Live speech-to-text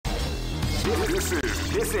This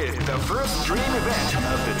is the first dream event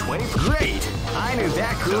of the 20th. Great! I knew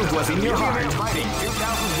that groove was in your heart. Fighting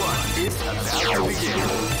 2001 is about to begin.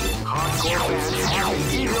 Hardcore fans have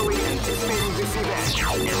been eagerly anticipating this event,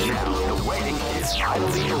 and now the waiting is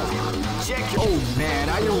finally over. Check your... Oh man,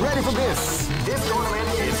 are you ready for this? This tournament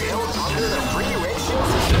is held under the free ratio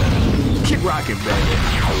system. Keep rocking, baby.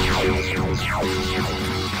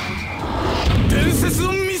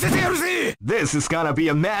 This is gonna be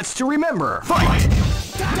a match to remember. Fight!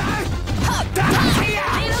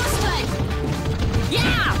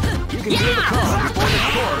 You can hear the call before the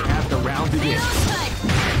score as the round begins.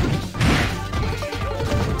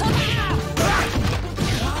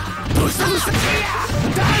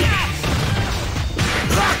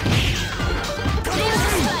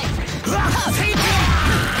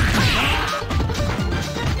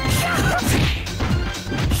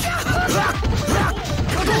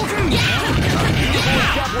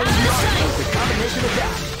 The combination of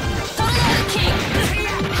that.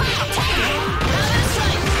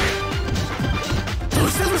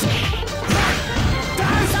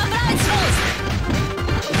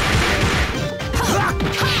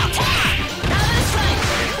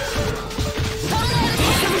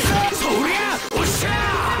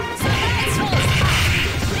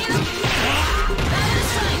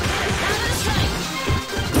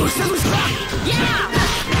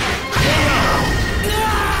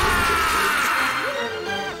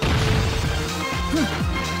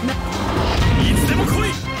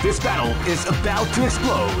 This battle is about to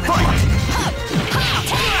explode. Fight!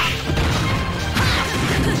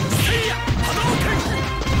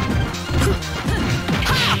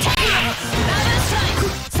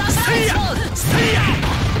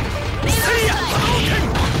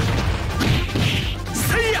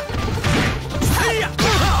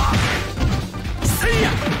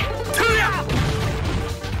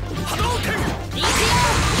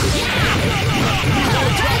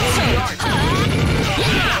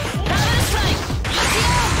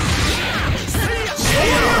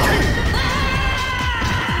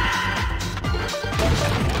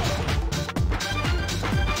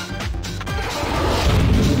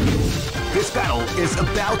 This battle is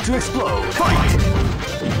about to explode. Fight!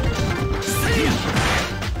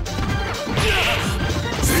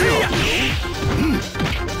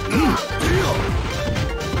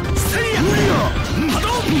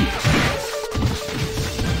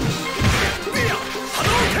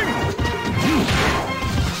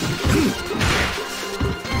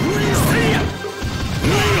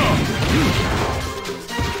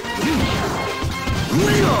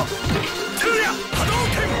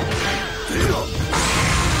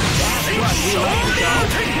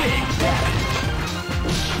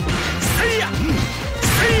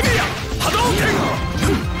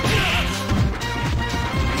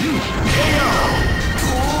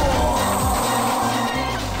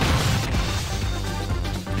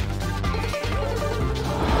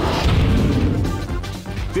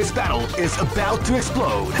 This battle is about to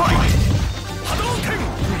explode. Fight!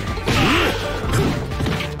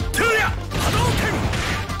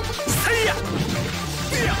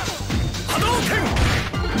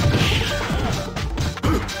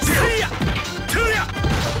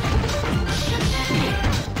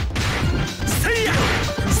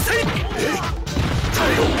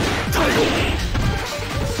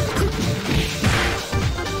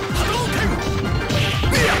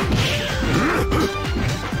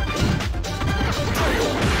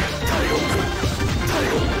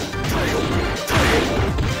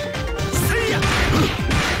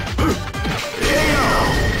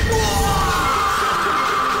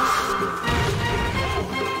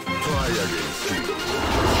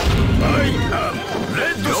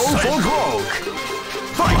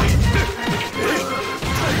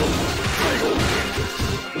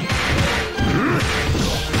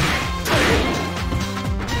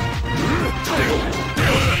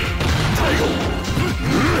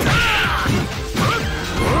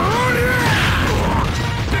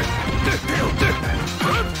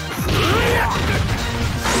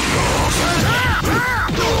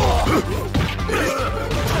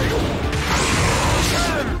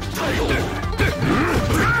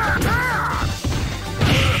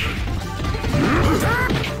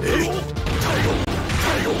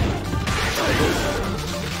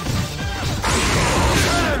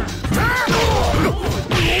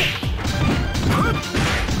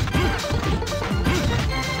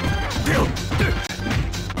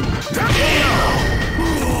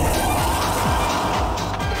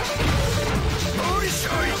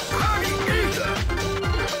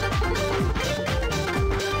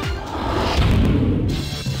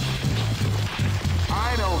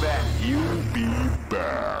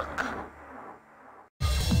 back.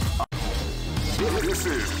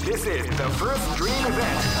 This is the first dream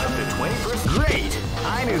event of the 21st. Great!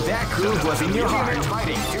 I knew that groove was in your heart.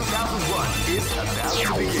 Fighting 2001 is about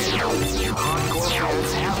to begin. Hardcore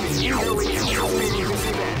fans have been eagerly anticipating this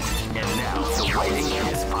event, and now the waiting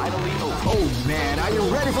is finally over. Oh man, are you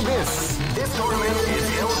ready for this? This tournament is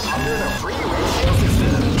held under the free ratio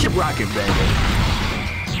system. Keep rocking, baby.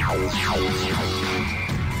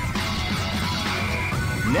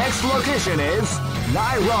 Next location is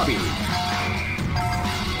Nairobi.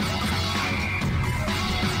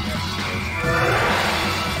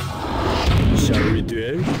 Shall we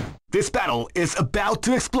duel? This battle is about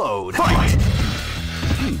to explode. Fight!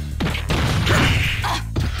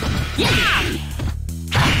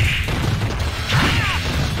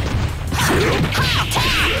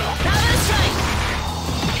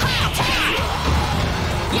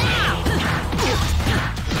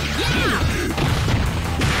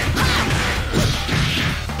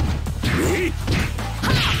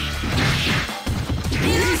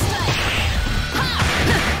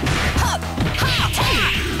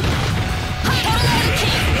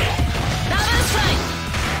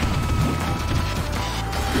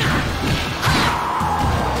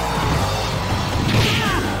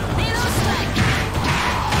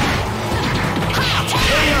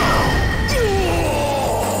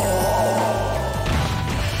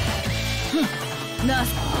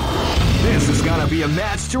 This is gonna be a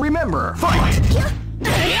match to remember. Fight!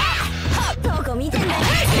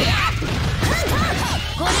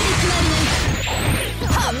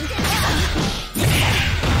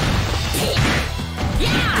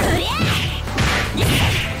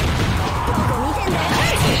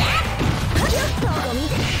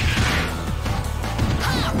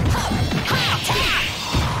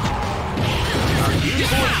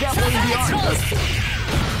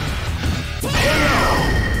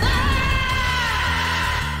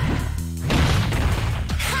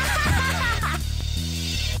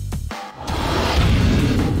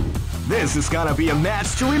 This is gonna be a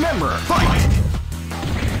match to remember. Fight!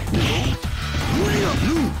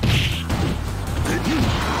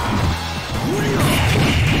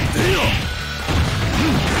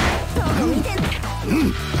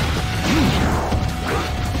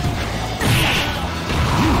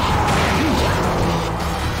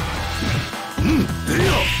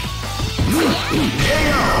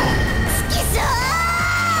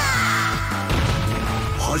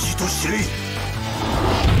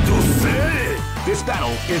 This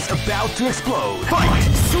battle is about to explode. Fight!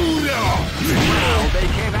 Well, they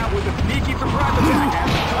came out with a sneaky surprise attack at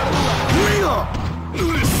the start of the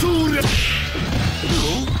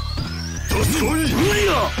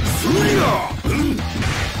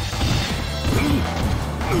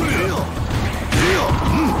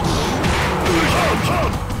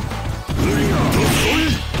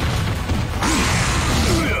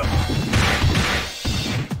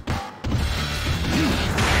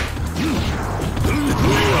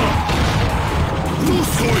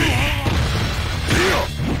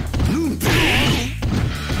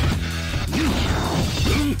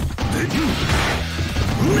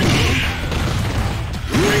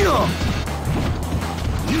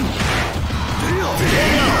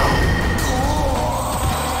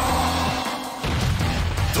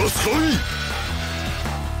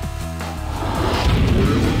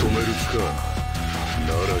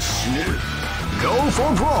Go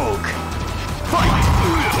for broke! Fight!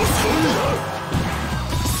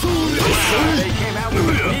 They came out with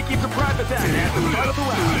a sneaky surprise attack at the start of the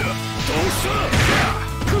round.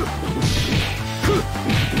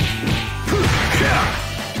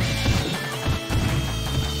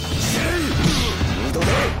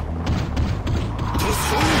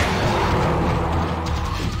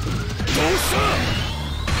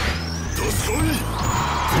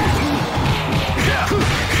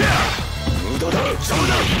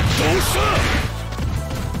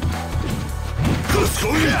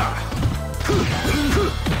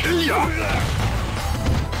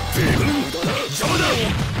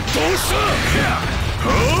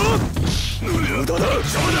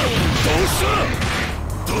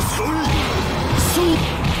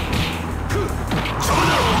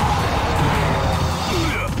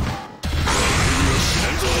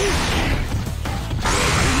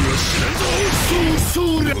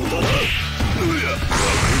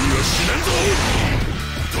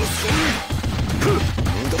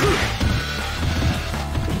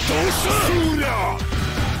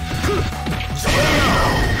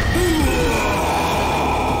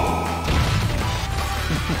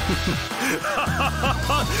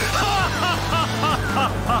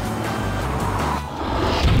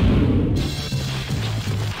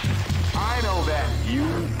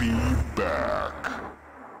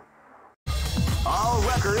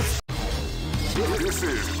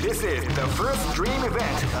 the first dream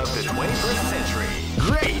event of the 21st century.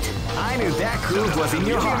 Great! I knew that groove was in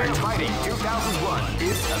your heart. Fighting 2001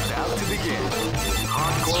 is about to begin.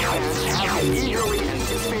 Hardcore fans have been eagerly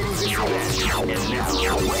anticipating this event, and now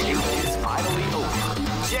the waiting is finally over.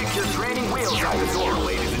 Check your training wheels out the door,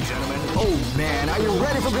 ladies and gentlemen. Oh man, are you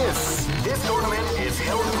ready for this? This tournament is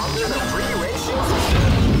held under the free ratio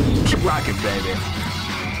system. Keep rocking, baby.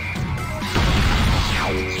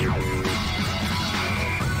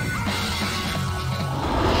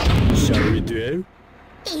 Shall we duel?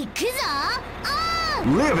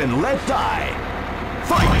 Live and let die.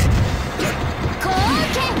 Fight!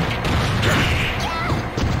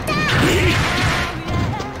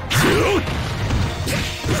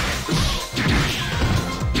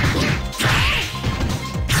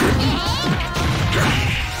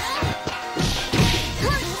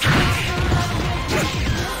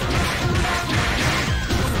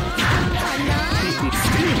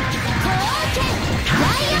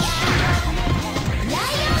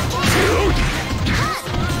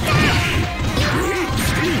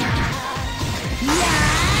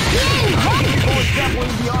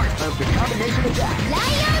 Definitely the art of the combination attack.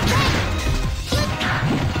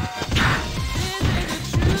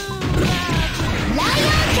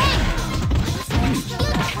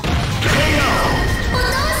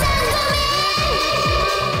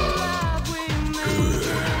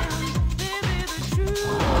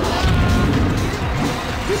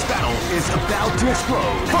 This battle is about to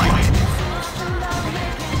explode. Fight!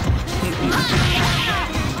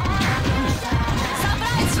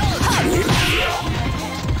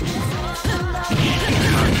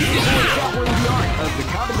 Definitely the art of the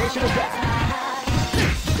combination attack.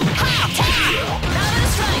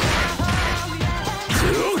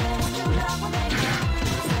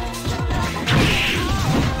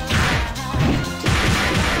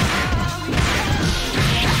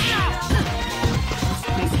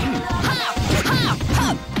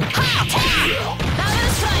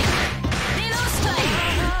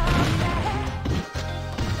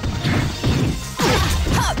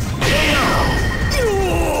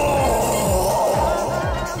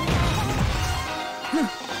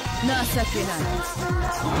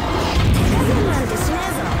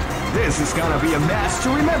 This is gonna be a match to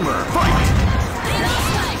remember. Fight!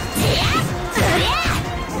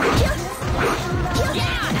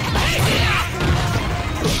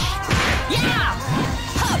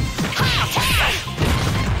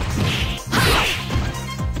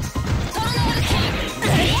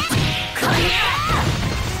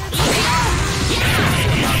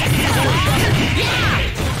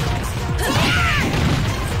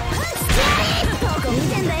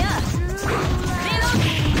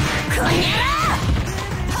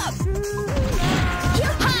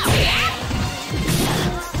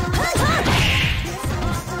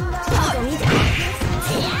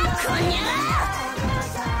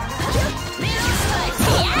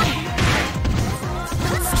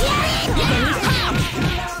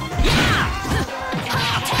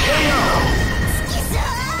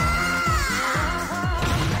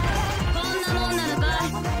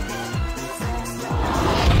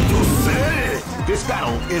 This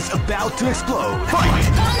battle is about to explode. Fight!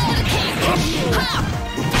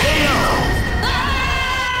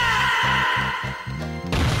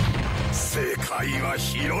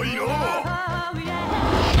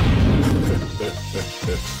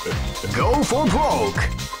 Go for broke!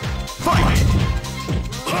 Fight!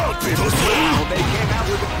 Wow, they came out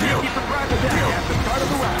with a sneaky surprise attack at the start of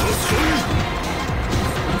the round.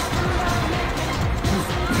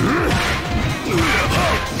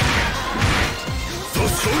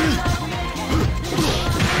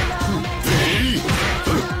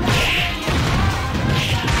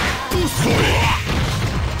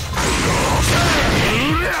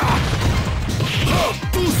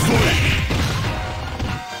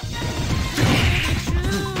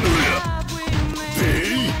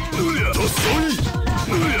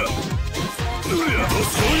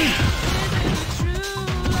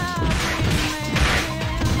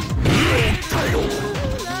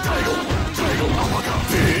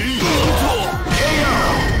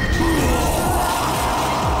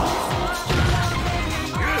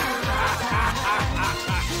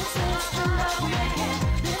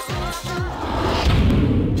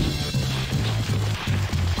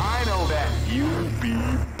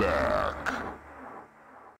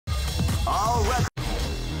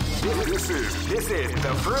 This is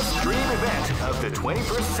the first dream event of the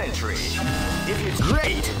 21st century. If it's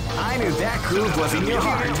great, I knew that groove was in your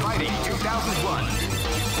heart. Fighting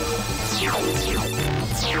 2001.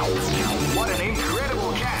 What an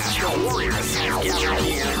incredible cast the Warriors have gathered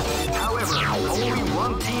here. However, only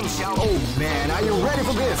one team shall... Oh man, are you ready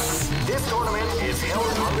for this? This tournament is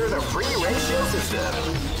held under the free ratio system.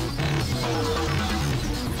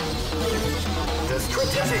 The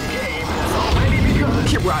strategic game has already begun.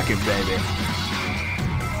 Keep rocking, baby.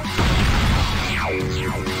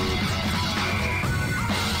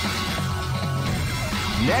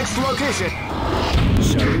 Next location.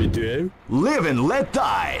 Shall we do? Live and let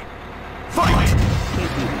die. Fight!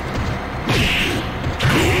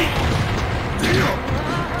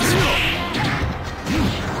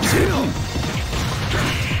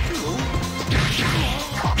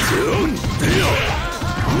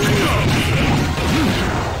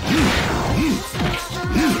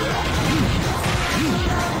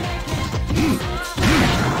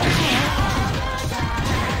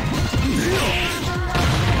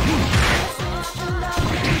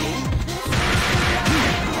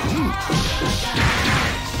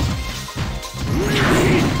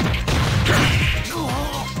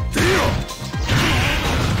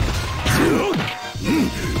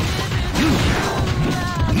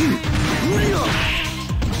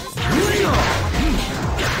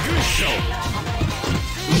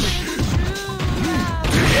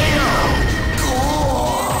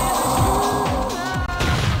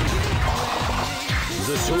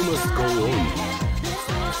 The show must go on.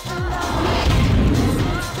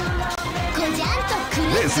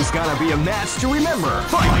 This is gonna be a match to remember.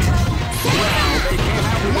 Fight! Well, they came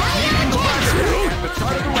out with at the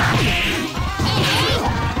start of the round.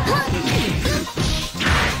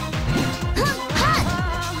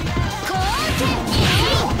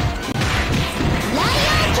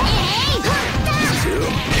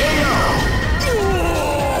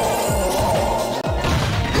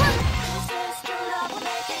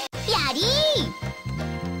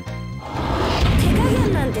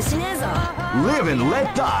 Live and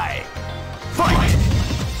let die. Fight!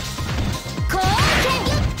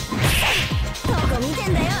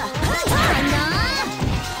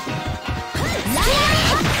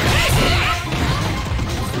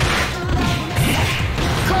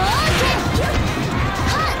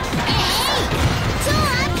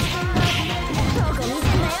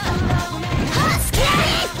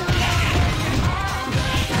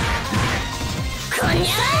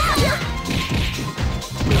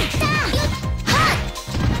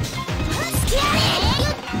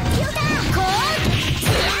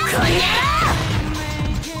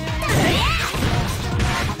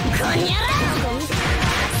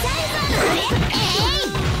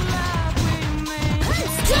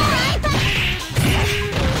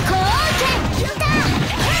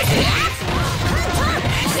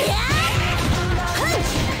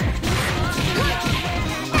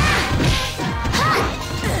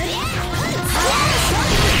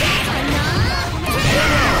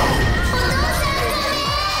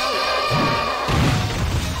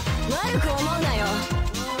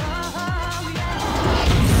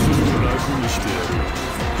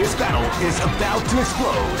 This battle is about to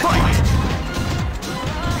explode. Fight!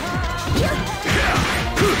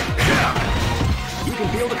 You can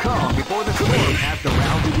feel the calm before the storm as the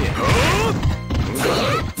round begins.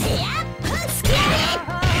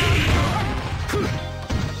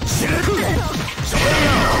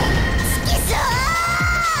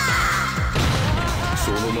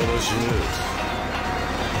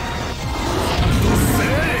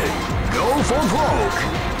 Go for broke!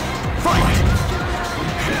 Fight!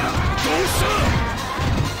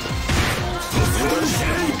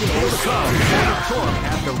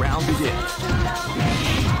 As the round begins.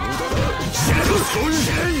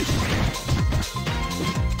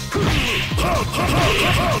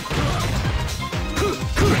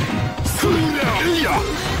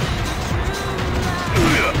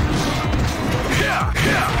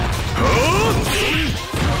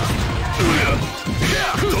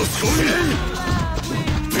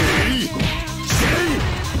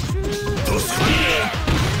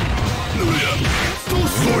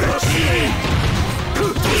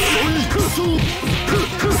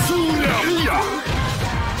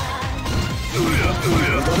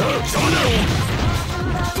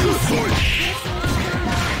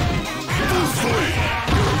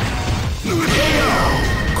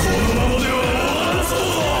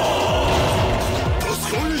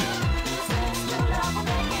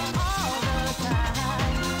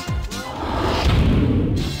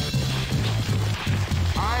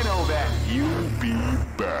 I know that you'll be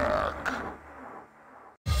back.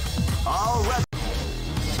 All right.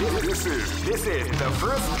 This is the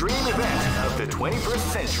first dream event of the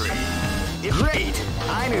 21st century. Great!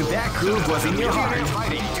 I knew that. that groove was in your heart.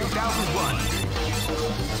 Fighting 2001.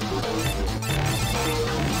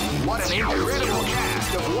 What an incredible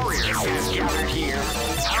cast of warriors has gathered here.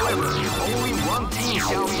 However, only one team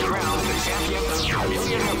shall be crowned the champion of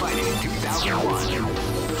Millionaire Fighting 2001.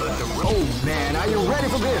 But oh man, are you ready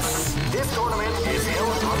for this? This tournament is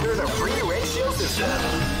held under the free ratio system.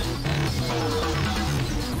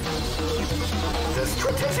 The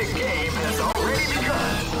strategic game has already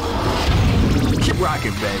begun. Keep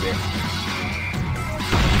rocking, baby.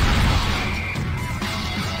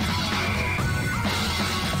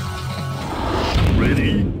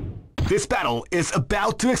 Ready? This battle is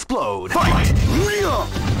about to explode. Fight!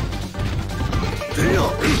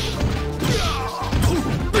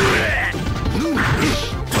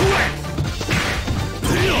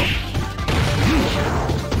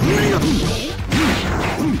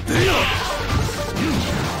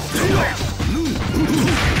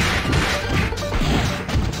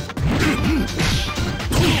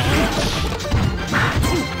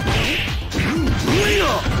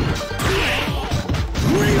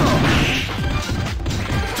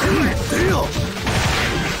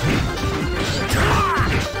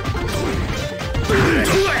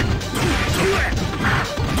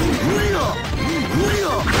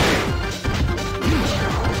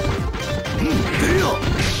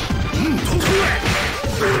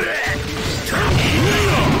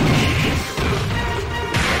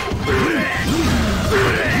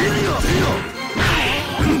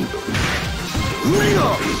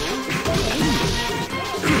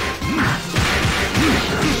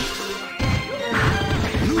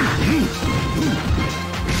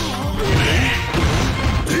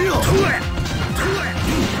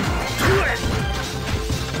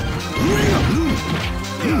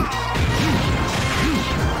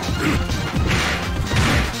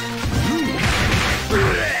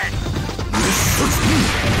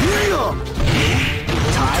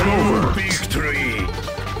 Time over. Victory!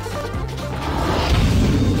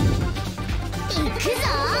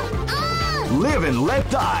 Live and let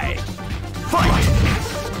die. Fight!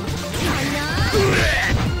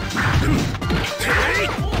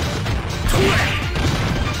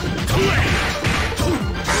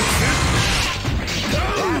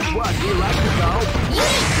 That's what you like to go.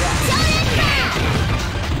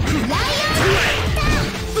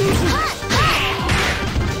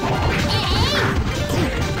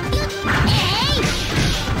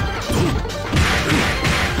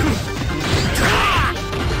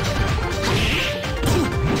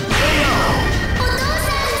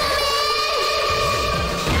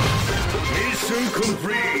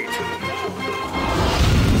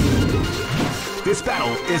 This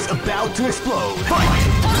battle is about to explode. Fight!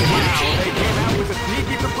 Wow, they came out with a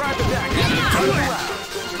sneaky surprise attack at the start of the round.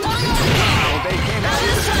 Wow, they came out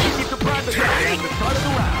with a sneaky surprise attack at the start of the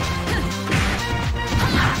round.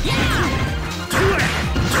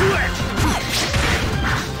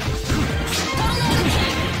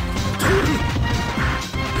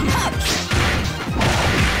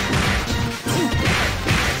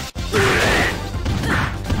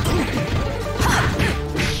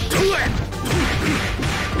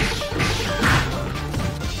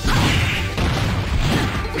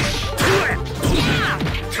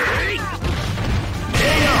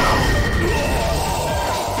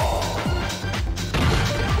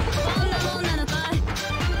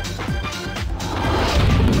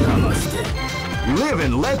 Live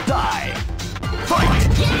and let die. Fight!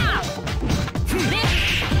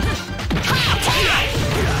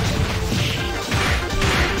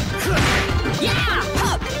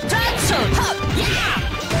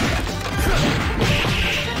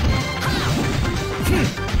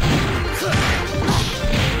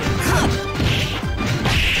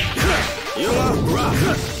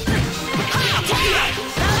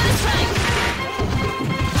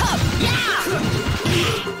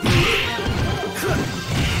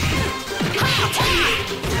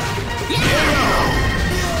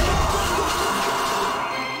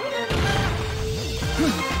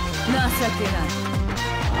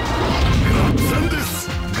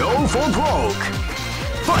 Go for broke.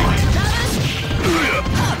 Fight!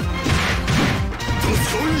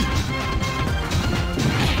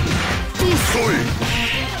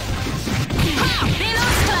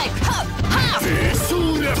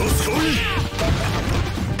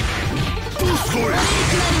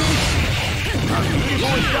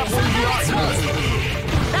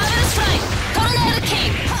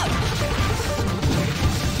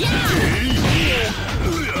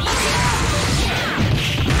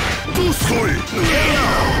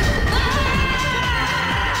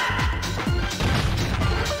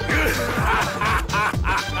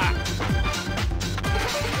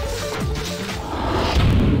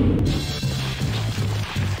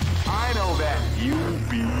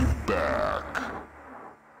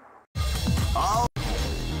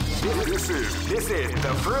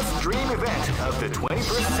 first dream event of the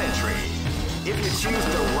 21st century. If you choose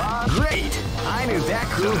the wrong... Great! I knew that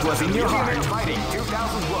groove was in your heart. Fighting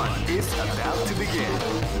 2001 is about to begin.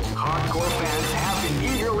 Hardcore fans have been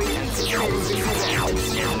eagerly anticipating this event,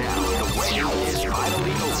 and now the wait is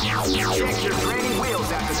finally over. Check your training wheels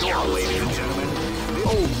at the door, ladies and gentlemen.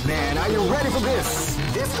 Oh man, are you ready for this?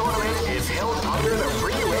 This tournament is held under the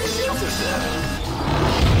free ratio system.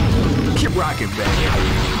 Keep rocking, baby.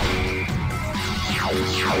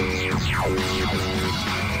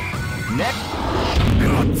 Next.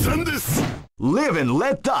 Live and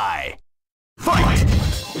let die. Fight!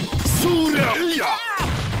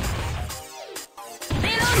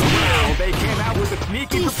 Well, they came out with a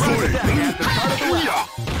sneaky surprise attack at the start of the round.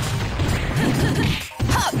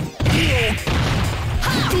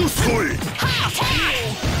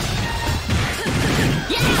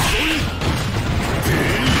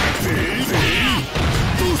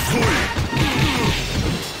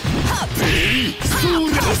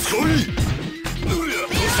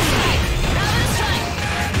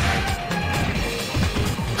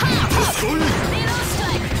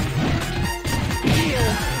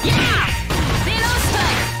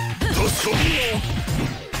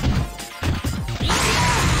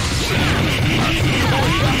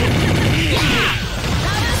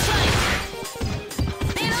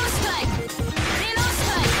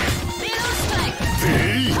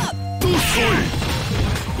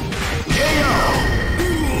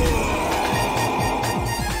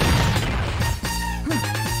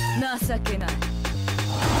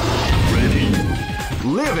 Ready?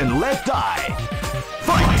 Live and let die.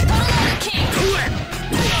 Fight!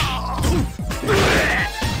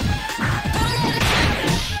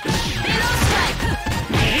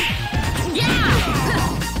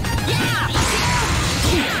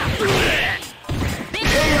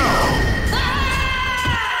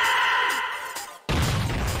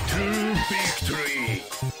 To victory!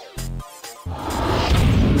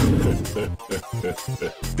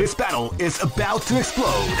 This battle is about to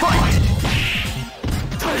explode. Fight!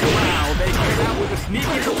 Wow, they came out with a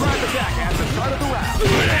sneaky surprise attack at the start of the round.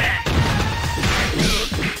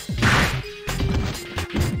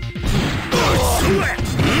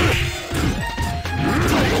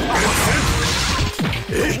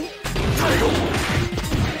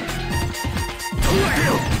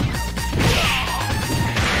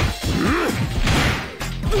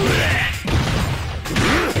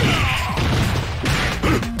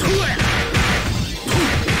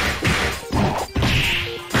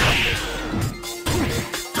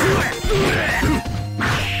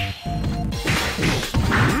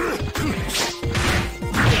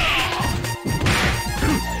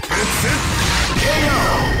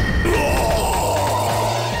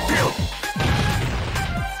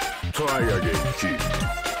 Try again, kid.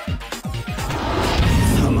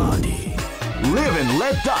 Samadhi. Live and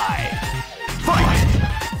let die. Fight!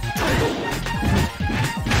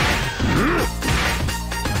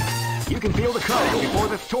 You can feel the calm before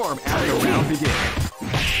the storm as the round begins.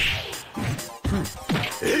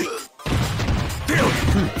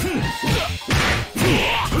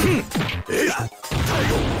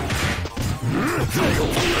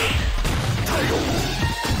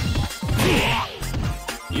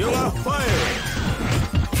 You are fired!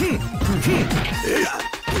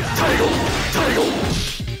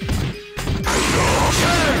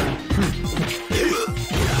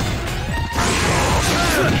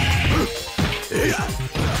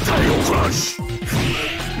 Crush!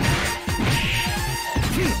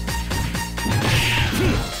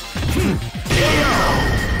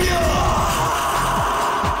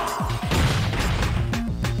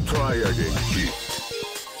 Try again, kid.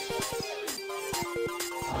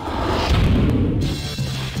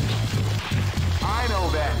 I know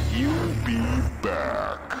that You'll be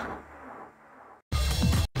back.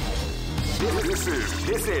 This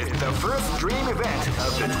is the first dream event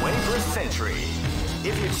of the 21st century.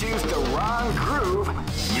 If you choose the wrong groove,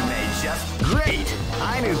 you may just... Great!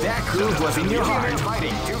 I knew that groove was in your heart.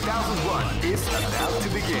 Fighting 2001 is about to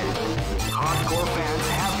begin. Hardcore fans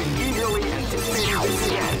have been eagerly anticipating this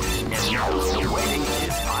event, and now the waiting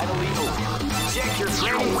is finally over. Check your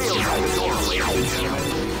training wheels at the door, ladies and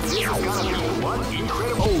gentlemen. This is gonna be one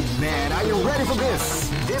incredible... Oh man, are you ready for this?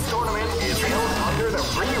 This tournament is held under the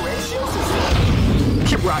free ratio system.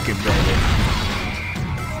 Keep rocking, baby.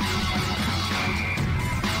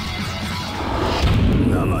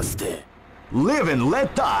 Namaste. Live and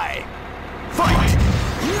let die. Fight!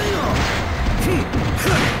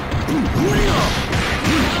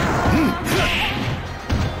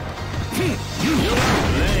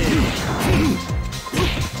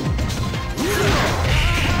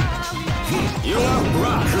 You are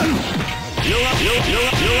rock.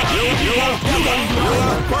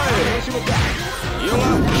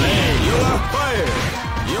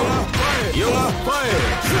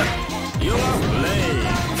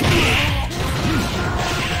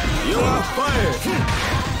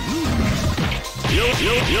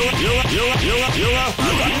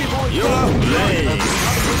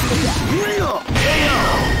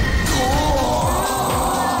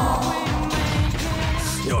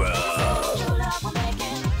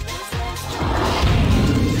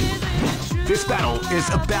 This battle is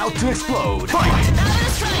about to explode. Fight!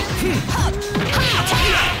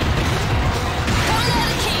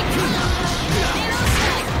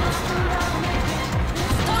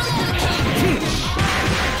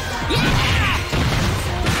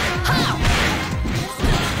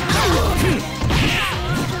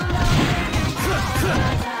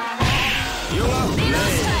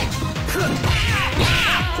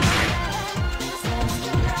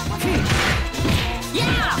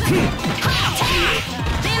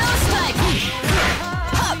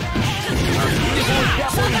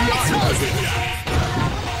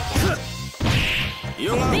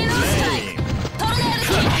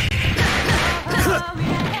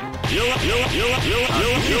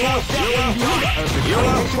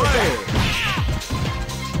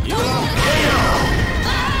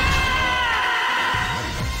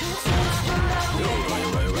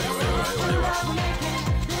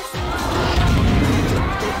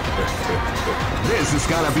 This is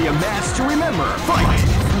gonna be a match to remember. Fight!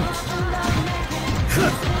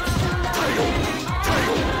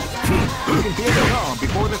 You can feel the calm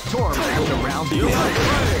before the storm as the round begins.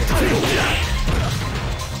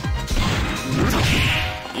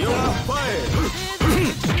 You are fired! You are fired!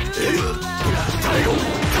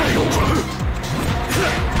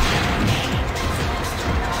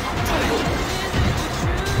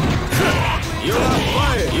 You are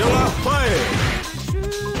fired! You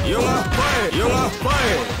are fired! You are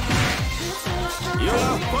fired! You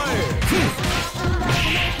are fired!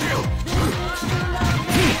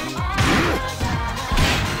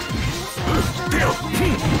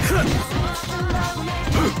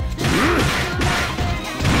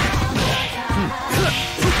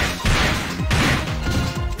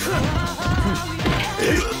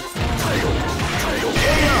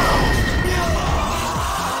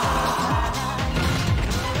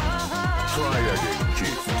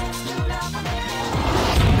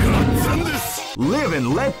 Live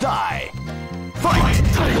and let die. Fight!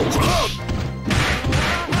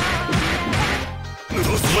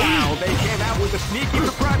 Wow, they came out with a sneaky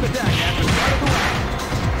surprise attack at the start of the round.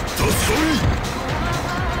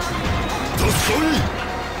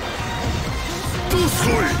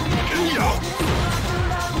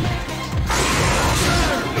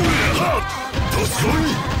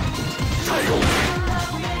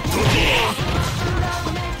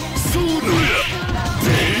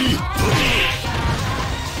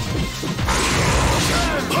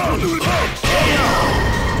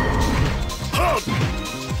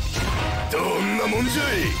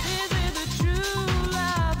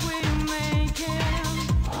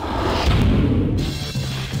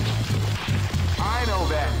 I know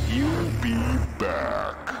that you'll be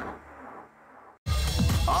back.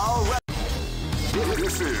 All right.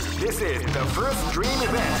 This is the first dream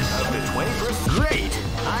event of the 21st. Great!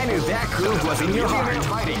 I knew that groove was in your heart.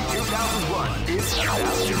 Fighting 2001 is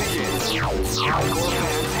about to begin. Hardcore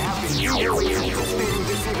fans have been eagerly anticipating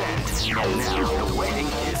this event. Now the waiting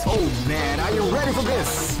is... Oh man, are you ready for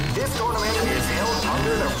this? This tournament is held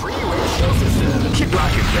under the free ratio system. Keep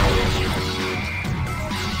rocking,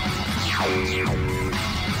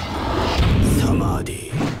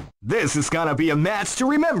 Samadhi. This is gonna be a match to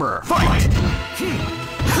remember. Fight!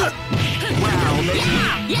 Wow,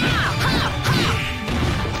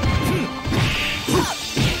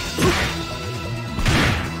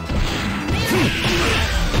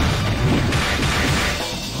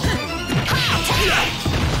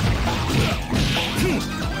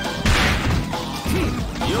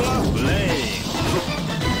 you are playing.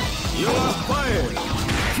 You are fired.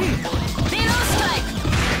 You are fired.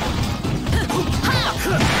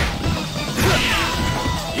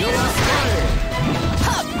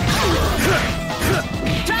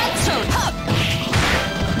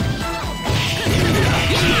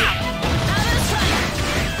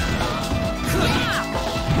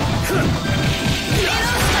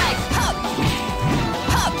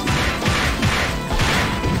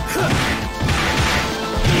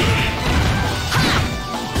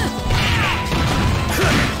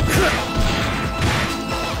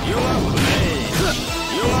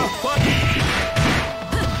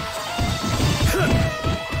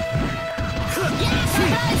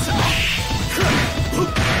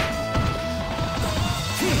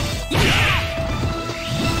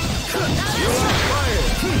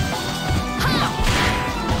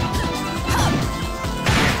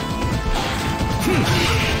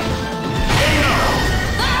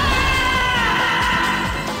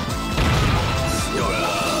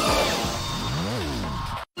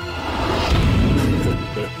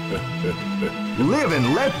 Live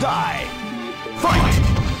and let die. Fight!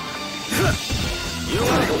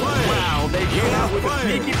 Wow, they came out with a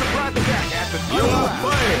sneaky surprise attack at the start of the round. You are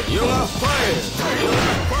fired! You are fired! You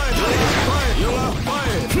are fired! You are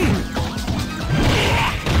fired!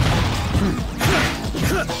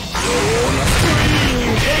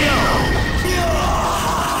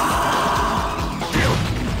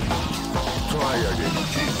 Try again,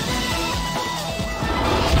 kid.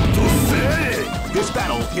 This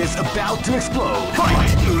battle is about to explode.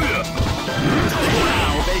 Fight!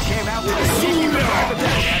 Wow, they came out with a sneaky surprise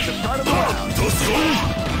attack at the start of the round.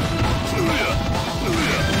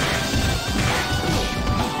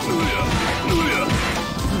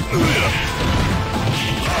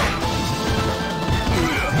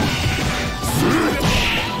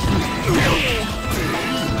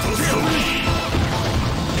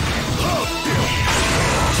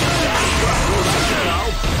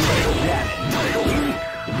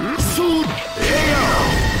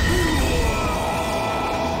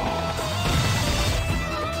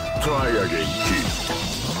 Try again, kid.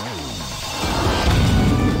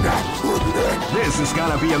 This is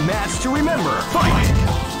gonna be a match to remember. Fight!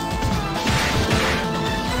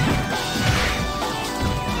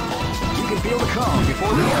 You can feel the calm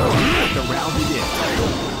before the storm as the round begins.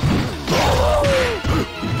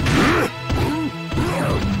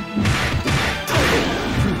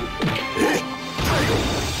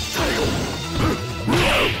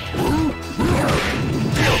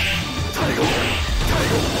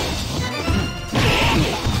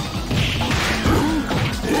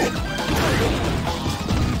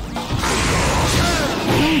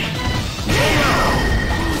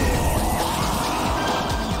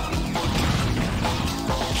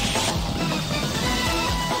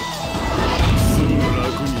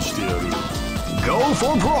 Go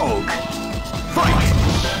for broke! Fight!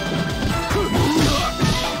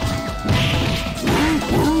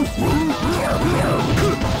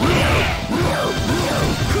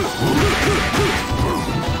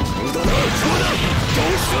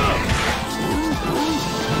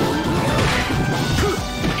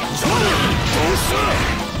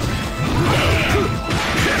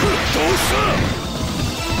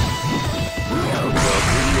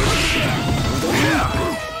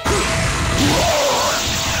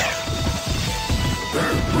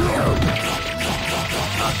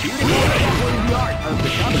 The art of the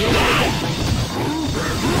capcom.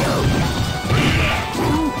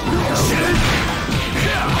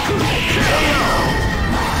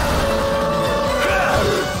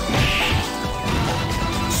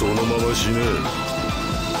 そのまま死ね。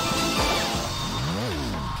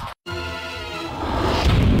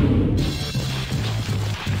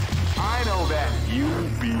I know that You'll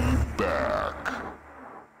be back.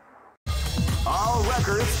 all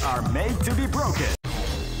records are made to be broken.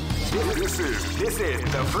 This is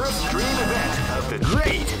the first dream event of the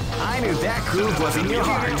great. I knew that groove was in your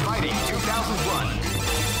heart. Fighting 2001.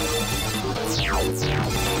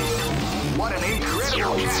 What an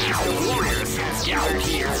incredible cast of warriors has gathered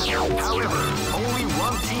here. However, only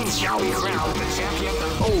one team shall be crowned the champion.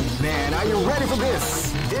 Oh man, are you ready for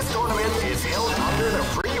this? This tournament is held under the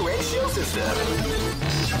free ratio system.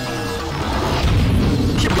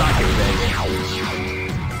 Keep rocking, baby.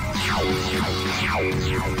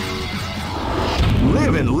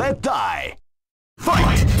 Live and let die.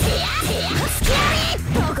 Fight!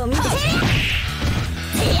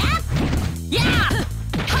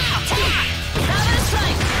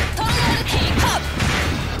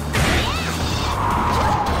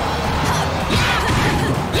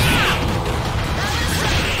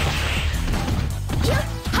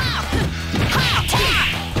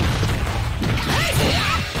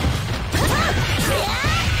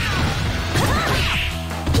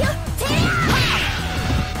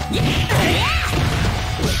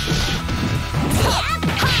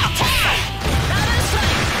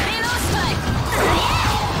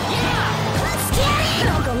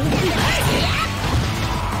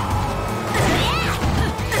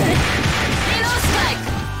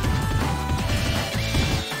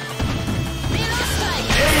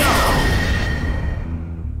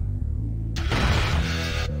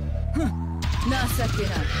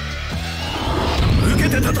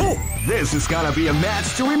 This is gonna be a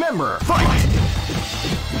match to remember. Fight!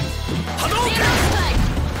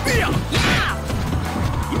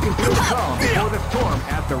 You can feel the calm before the storm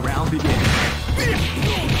as the round begins.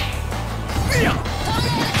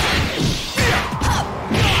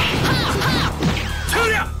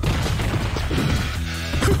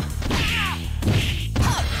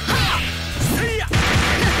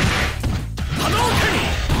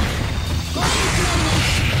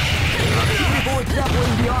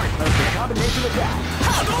 Exampling the art of the combination attack.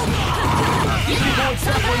 Before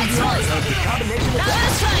separating the arms of the combination attack.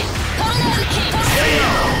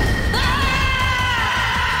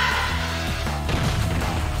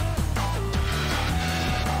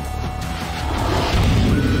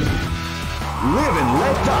 Live and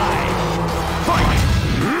let die. Fight!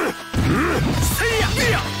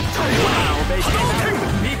 Wow, they came out with a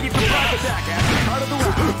sneaky surprise attack at the start of the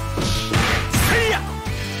round.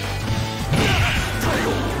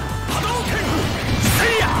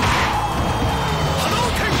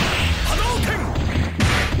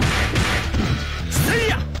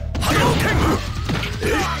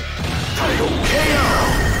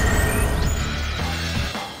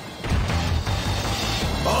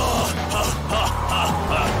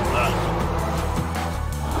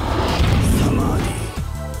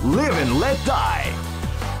 Live and let die.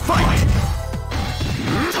 Fight!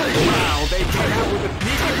 Wow, they came out with a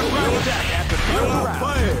sneaky surprise attack at the start of the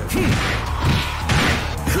round.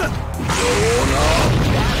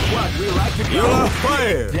 That's what we like to call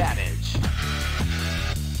big damage.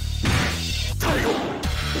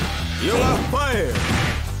 You are fired!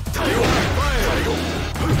 You are fired!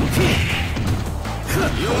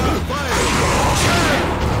 You are fired! You are fired!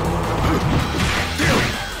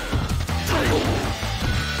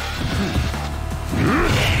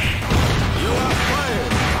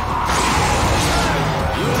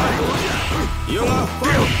 You are fired! You are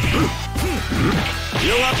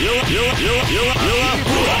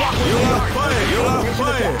fired! You are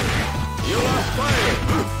fired!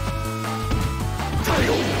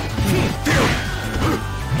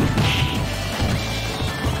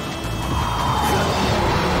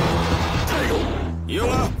 You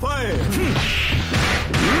are fired!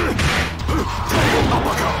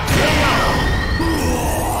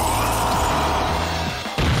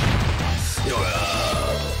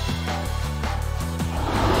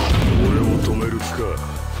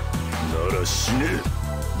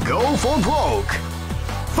 Go for broke!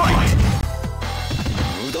 Fight!